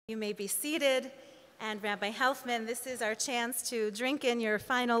You may be seated, and Rabbi Helfman, this is our chance to drink in your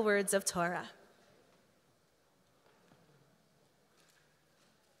final words of Torah.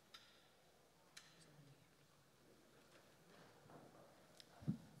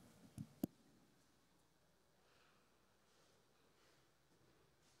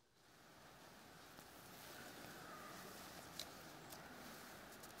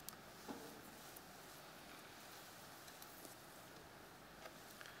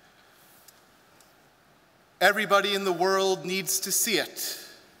 Everybody in the world needs to see it,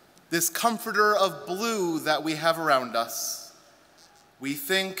 this comforter of blue that we have around us. We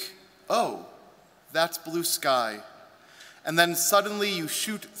think, oh, that's blue sky. And then suddenly you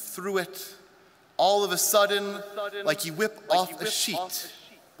shoot through it, all of a sudden, like you whip off a sheet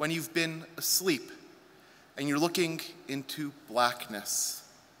when you've been asleep, and you're looking into blackness,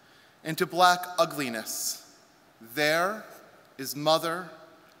 into black ugliness. There is Mother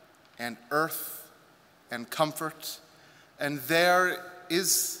and Earth and comfort, and there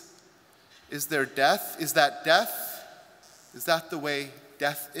is there death? Is that death? Is that the way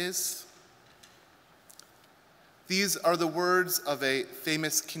death is? These are the words of a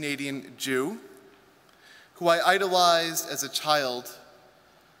famous Canadian Jew who I idolized as a child,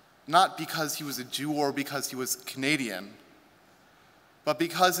 not because he was a Jew or because he was Canadian, but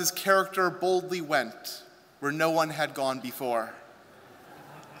because his character boldly went where no one had gone before.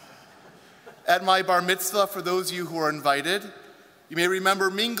 At my bar mitzvah, for those of you who are invited, you may remember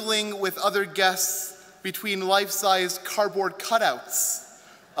mingling with other guests between life-sized cardboard cutouts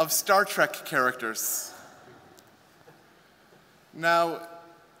of Star Trek characters. Now,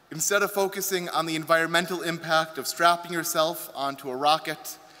 instead of focusing on the environmental impact of strapping yourself onto a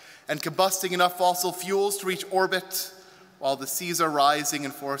rocket and combusting enough fossil fuels to reach orbit while the seas are rising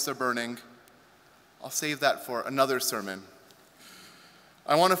and forests are burning, I'll save that for another sermon.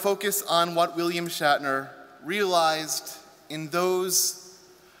 I want to focus on what William Shatner realized in those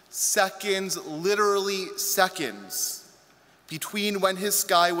seconds, literally seconds, between when his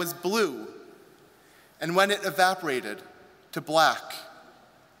sky was blue and when it evaporated to black.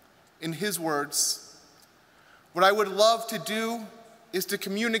 In his words, what I would love to do is to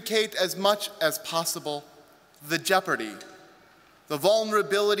communicate as much as possible the jeopardy, the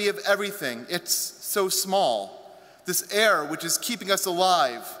vulnerability of everything. It's so small. This air, which is keeping us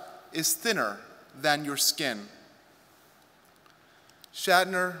alive, is thinner than your skin.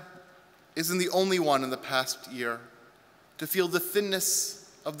 Shatner isn't the only one in the past year to feel the thinness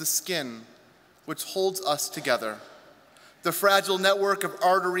of the skin which holds us together, the fragile network of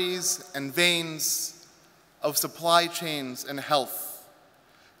arteries and veins, of supply chains and health,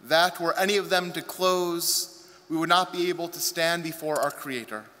 that were any of them to close, we would not be able to stand before our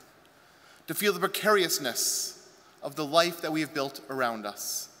Creator, to feel the precariousness of the life that we have built around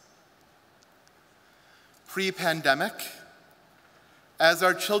us. Pre-pandemic, as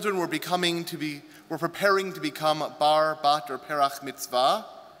our children were preparing to become bar, bat, or perach mitzvah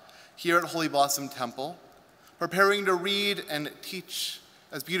here at Holy Blossom Temple, preparing to read and teach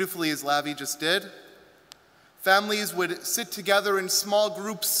as beautifully as Lavi just did, families would sit together in small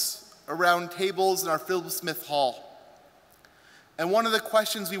groups around tables in our Philip Smith Hall. And one of the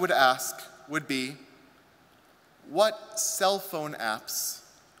questions we would ask would be, what cell phone apps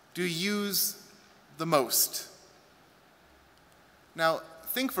do you use the most? Now,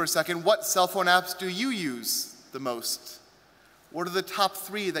 think for a second, what cell phone apps do you use the most? What are the top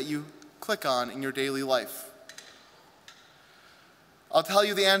 3 that you click on in your daily life? I'll tell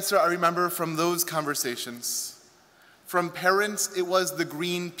you the answer I remember from those conversations. From parents, it was the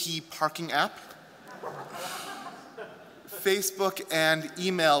Green Pea parking app, Facebook and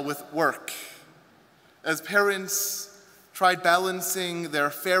email with work. As parents tried balancing their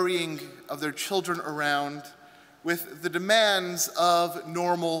ferrying of their children around with the demands of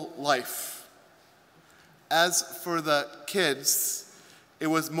normal life. As for the kids, it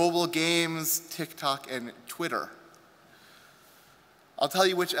was mobile games, TikTok, and Twitter. I'll tell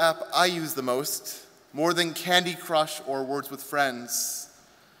you which app I use the most, more than Candy Crush or Words with Friends,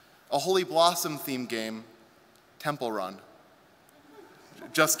 a Holy Blossom theme game, Temple Run.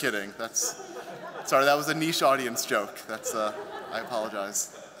 Just kidding, sorry, that was a niche audience joke. I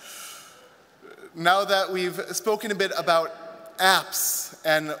apologize. Now that we've spoken a bit about apps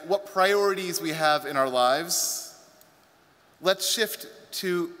and what priorities we have in our lives, let's shift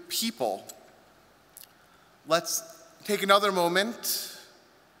to people. Let's take another moment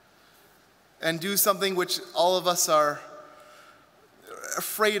and do something which all of us are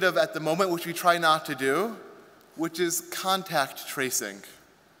afraid of at the moment, which we try not to do, which is contact tracing.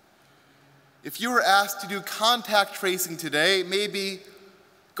 If you were asked to do contact tracing today, maybe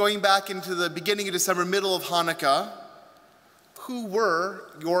Going back into the beginning of December, middle of Hanukkah, who were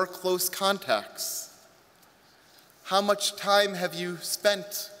your close contacts? How much time have you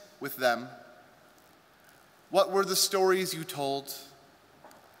spent with them? What were the stories you told?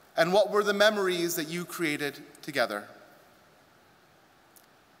 And what were the memories that you created together?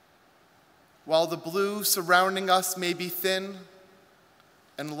 While the blue surrounding us may be thin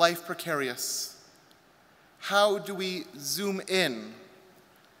and life precarious, how do we zoom in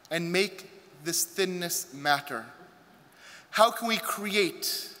and make this thinness matter? How can we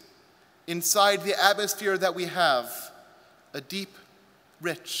create, inside the atmosphere that we have, a deep,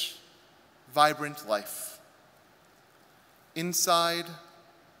 rich, vibrant life? Inside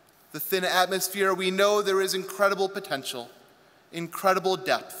the thin atmosphere, we know there is incredible potential, incredible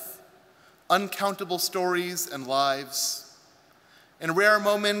depth, uncountable stories and lives, and rare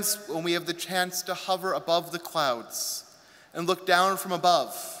moments when we have the chance to hover above the clouds and look down from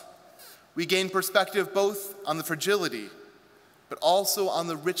above. We gain perspective both on the fragility, but also on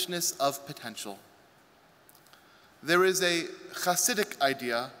the richness of potential. There is a Hasidic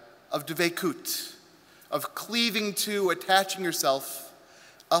idea of dveikut, of cleaving to, attaching yourself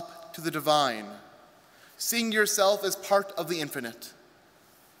up to the divine, seeing yourself as part of the infinite.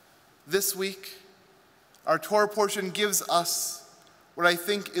 This week, our Torah portion gives us what I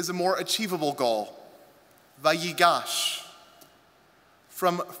think is a more achievable goal, vayigash,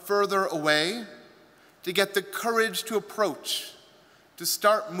 from further away, to get the courage to approach, to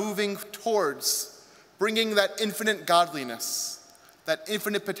start moving towards bringing that infinite godliness, that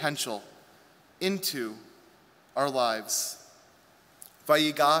infinite potential into our lives.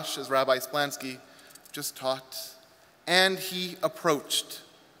 Vayigash, as Rabbi Splansky just taught, and he approached.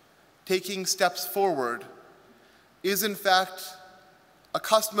 Taking steps forward is in fact a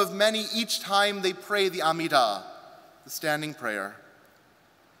custom of many each time they pray the Amidah, the standing prayer.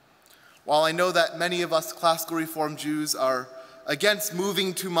 While I know that many of us classical Reformed Jews are against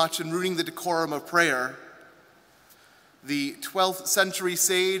moving too much and ruining the decorum of prayer, the 12th century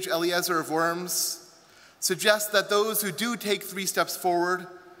sage Eliezer of Worms suggests that those who do take 3 steps forward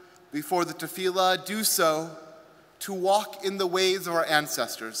before the tefillah do so to walk in the ways of our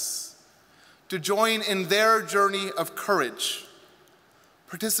ancestors, to join in their journey of courage,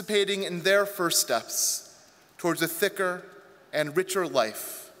 participating in their first steps towards a thicker and richer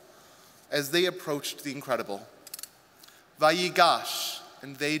life as they approached the incredible. Vayigash,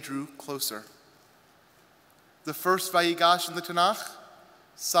 and they drew closer. The first Vayigash in the Tanakh,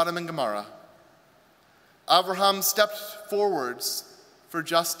 Sodom and Gomorrah. Abraham stepped forwards for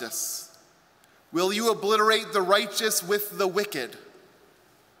justice. Will you obliterate the righteous with the wicked?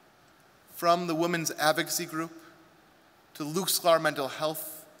 From the Women's Advocacy Group, to Luxlar Mental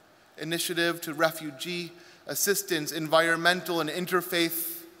Health Initiative, to refugee assistance, environmental and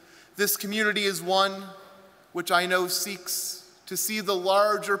interfaith, this community is one which I know seeks to see the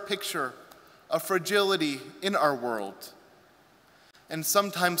larger picture of fragility in our world, and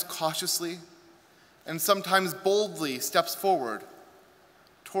sometimes cautiously, and sometimes boldly steps forward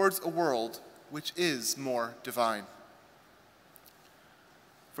towards a world which is more divine.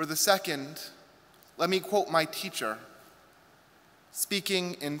 For the second, let me quote my teacher,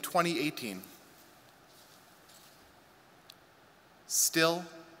 speaking in 2018. Still,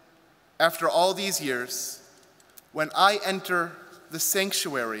 after all these years, when I enter the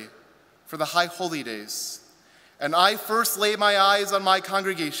sanctuary for the High Holy Days, and I first lay my eyes on my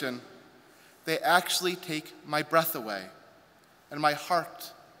congregation, they actually take my breath away, and my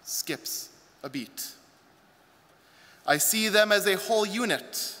heart skips a beat. I see them as a whole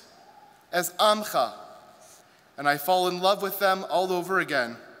unit, as Amcha, and I fall in love with them all over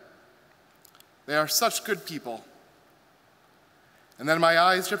again. They are such good people. And then my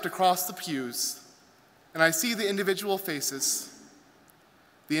eyes drift across the pews, and I see the individual faces,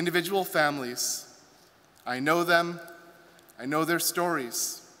 the individual families. I know them, I know their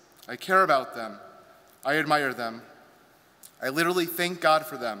stories, I care about them, I admire them. I literally thank God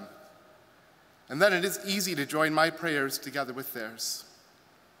for them. And then it is easy to join my prayers together with theirs.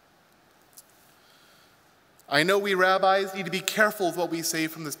 I know we rabbis need to be careful with what we say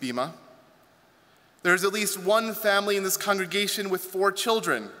from this bima. There's at least one family in this congregation with 4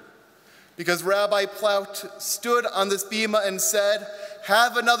 children, because Rabbi Plaut stood on this bima and said,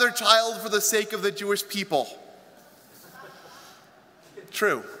 "Have another child for the sake of the Jewish people."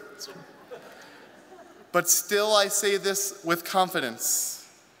 True. But still I say this with confidence.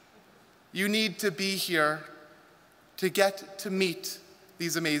 You need to be here to get to meet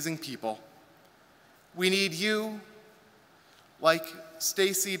these amazing people. We need you, like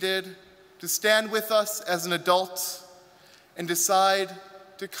Stacy did, to stand with us as an adult and decide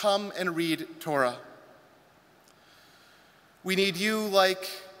to come and read Torah. We need you, like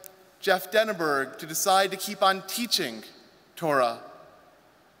Jeff Denneberg, to decide to keep on teaching Torah.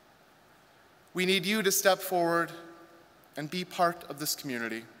 We need you to step forward and be part of this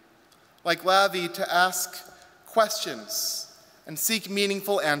community. Like Lavi, to ask questions and seek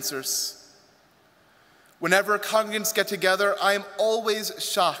meaningful answers. Whenever congregants get together, I am always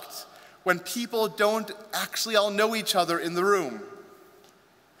shocked when people don't actually all know each other in the room.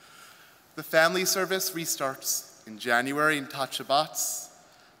 The family service restarts in January in Tat Shabbats.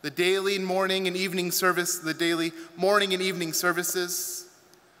 The daily morning and evening services,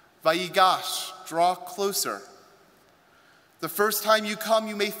 Vayigash, draw closer. The first time you come,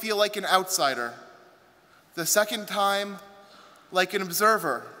 you may feel like an outsider. The second time, like an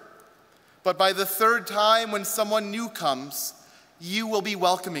observer. But by the third time, when someone new comes, you will be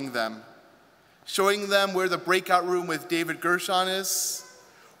welcoming them, showing them where the breakout room with David Gershon is,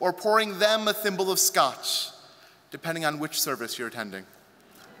 or pouring them a thimble of scotch, depending on which service you're attending.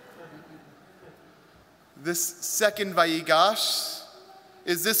 This second Vayigash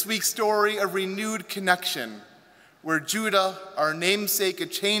is this week's story of renewed connection, where Judah, our namesake, a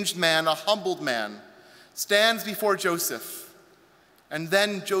changed man, a humbled man, stands before Joseph. And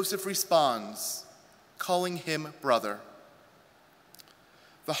then Joseph responds, calling him brother.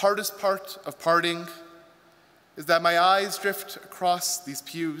 The hardest part of parting is that my eyes drift across these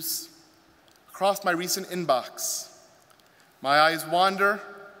pews, across my recent inbox. My eyes wander,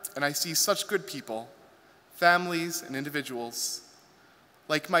 and I see such good people, families and individuals.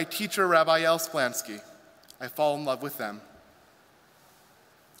 Like my teacher, Rabbi Elsplansky, I fall in love with them.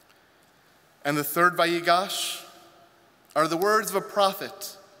 And the third Vayigash are the words of a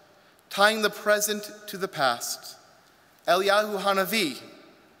prophet, tying the present to the past, Eliyahu Hanavi,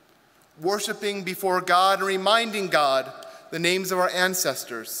 worshiping before God and reminding God the names of our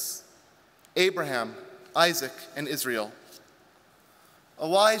ancestors, Abraham, Isaac, and Israel.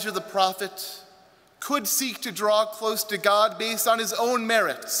 Elijah the prophet could seek to draw close to God based on his own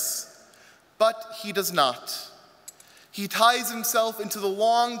merits, but he does not. He ties himself into the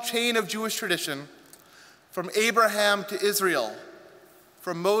long chain of Jewish tradition, from Abraham to Israel,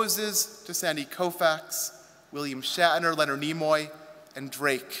 from Moses to Sandy Koufax, William Shatner, Leonard Nimoy, and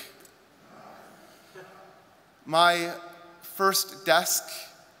Drake. My first desk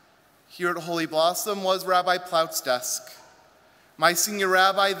here at Holy Blossom was Rabbi Plout's desk. My senior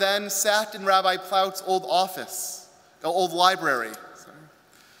rabbi then sat in Rabbi Plout's old library.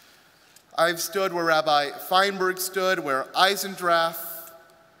 I've stood where Rabbi Feinberg stood, where Eisendrath,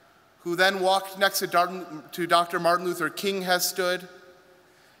 who then walked next to Dr. Martin Luther King, has stood.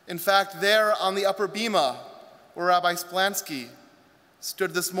 In fact, there on the upper bima, where Rabbi Splansky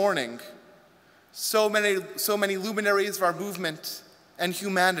stood this morning, so many luminaries of our movement and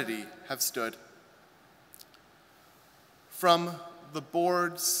humanity have stood. From the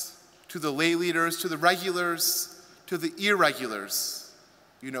boards, to the lay leaders, to the regulars, to the irregulars,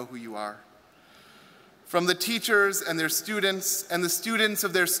 you know who you are. From the teachers and their students and the students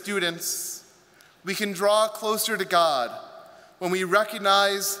of their students, we can draw closer to God when we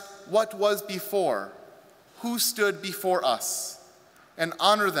recognize what was before, who stood before us, and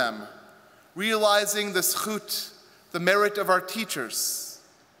honor them, realizing the zchut, the merit of our teachers.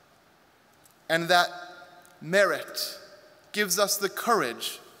 And that merit gives us the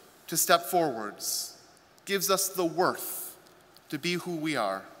courage to step forwards, gives us the worth to be who we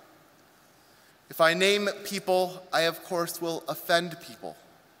are. If I name people, I of course will offend people,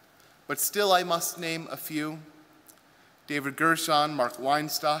 but still I must name a few. David Gershon, Mark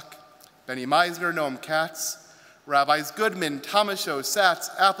Weinstock, Benny Meisner, Noam Katz, Rabbis Goodman, Tomasho, Satz,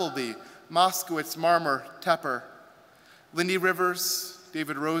 Appleby, Moskowitz, Marmer, Tepper, Lindy Rivers,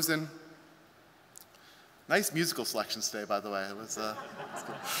 David Rosen. Nice musical selections today, by the way. It was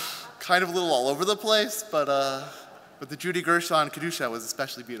kind of a little all over the place, but the Judy Gershon Kedusha was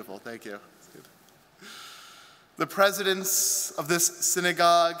especially beautiful. Thank you. The presidents of this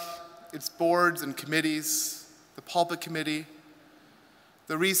synagogue, its boards and committees, the pulpit committee,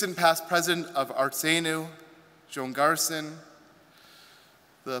 the recent past president of Artseinu, Joan Garson,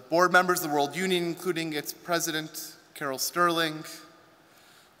 the board members of the World Union, including its president, Carol Sterling,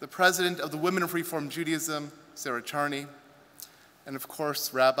 the president of the Women of Reform Judaism, Sarah Charney, and of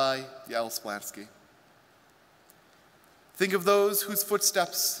course, Rabbi Yael Splansky. Think of those whose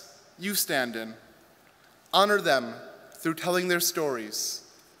footsteps you stand in. Honor them through telling their stories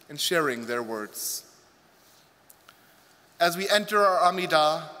and sharing their words. As we enter our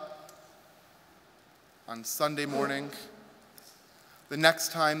Amidah on Sunday morning, the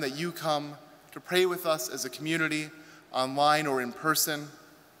next time that you come to pray with us as a community, online or in person,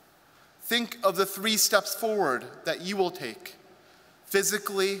 Think of the 3 steps forward that you will take,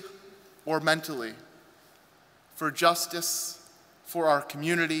 physically or mentally, for justice, for our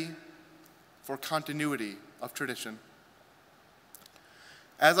community, for continuity of tradition.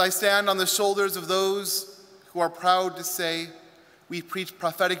 As I stand on the shoulders of those who are proud to say we preach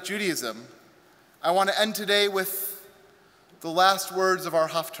prophetic Judaism, I want to end today with the last words of our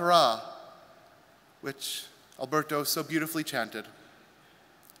Haftarah, which Alberto so beautifully chanted.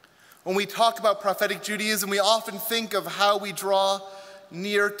 When we talk about prophetic Judaism, we often think of how we draw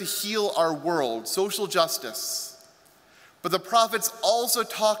near to heal our world, social justice. But the prophets also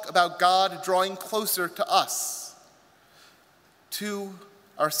talk about God drawing closer to us, to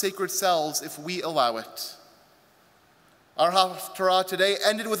our sacred selves if we allow it. Our Haftarah today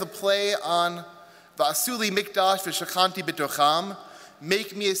ended with a play on V'asuli mikdash v'shachanti b'tocham,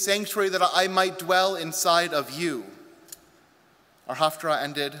 make me a sanctuary that I might dwell inside of you. Our Haftarah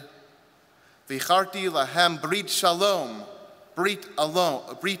ended, V'icharti lahem brit shalom, brit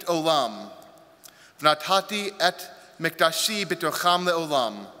olam, v'natati et mikdashi b'tocham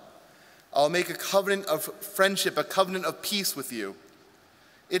le'olam. I'll make a covenant of friendship, a covenant of peace with you.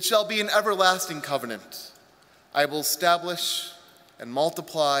 It shall be an everlasting covenant. I will establish and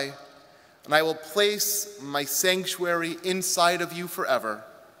multiply, and I will place my sanctuary inside of you forever.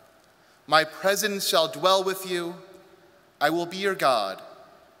 My presence shall dwell with you. I will be your God,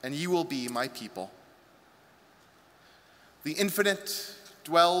 and you will be my people. The infinite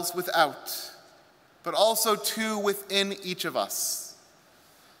dwells without, but also too within each of us.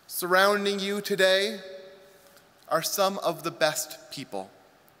 Surrounding you today are some of the best people,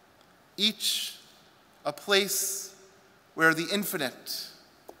 each a place where the infinite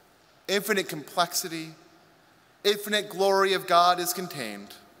complexity, infinite glory of God is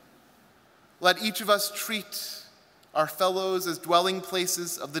contained. Let each of us treat our fellows as dwelling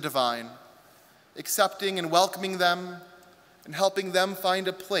places of the divine, accepting and welcoming them and helping them find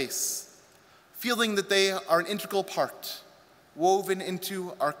a place, feeling that they are an integral part, woven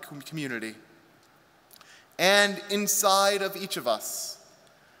into our community. And inside of each of us,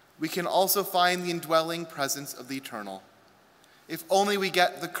 we can also find the indwelling presence of the eternal, if only we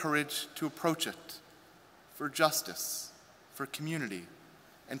get the courage to approach it for justice, for community,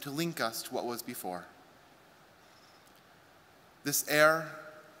 and to link us to what was before. This air,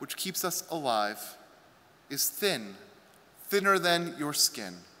 which keeps us alive, is thin, thinner than your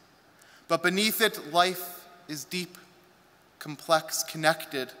skin. But beneath it, life is deep, complex,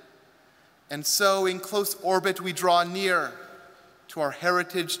 connected. And so, in close orbit, we draw near to our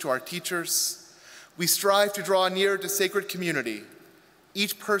heritage, to our teachers. We strive to draw near to sacred community,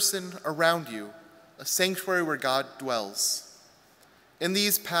 each person around you, a sanctuary where God dwells. In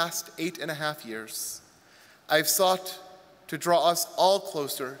these past 8.5 years, I've sought to draw us all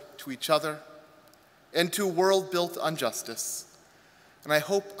closer to each other and to a world built on justice. And I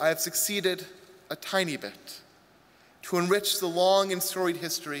hope I have succeeded a tiny bit to enrich the long and storied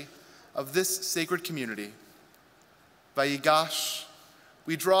history of this sacred community. Vayigash,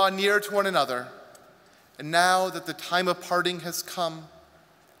 we draw near to one another, and now that the time of parting has come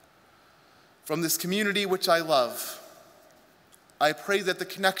from this community which I love, I pray that the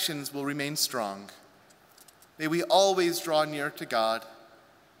connections will remain strong. May we always draw near to God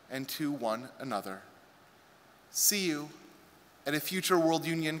and to one another. See you at a future World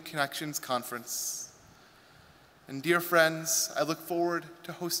Union Connections Conference. And dear friends, I look forward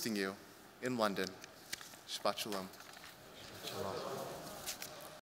to hosting you in London. Shabbat Shalom. Shalom.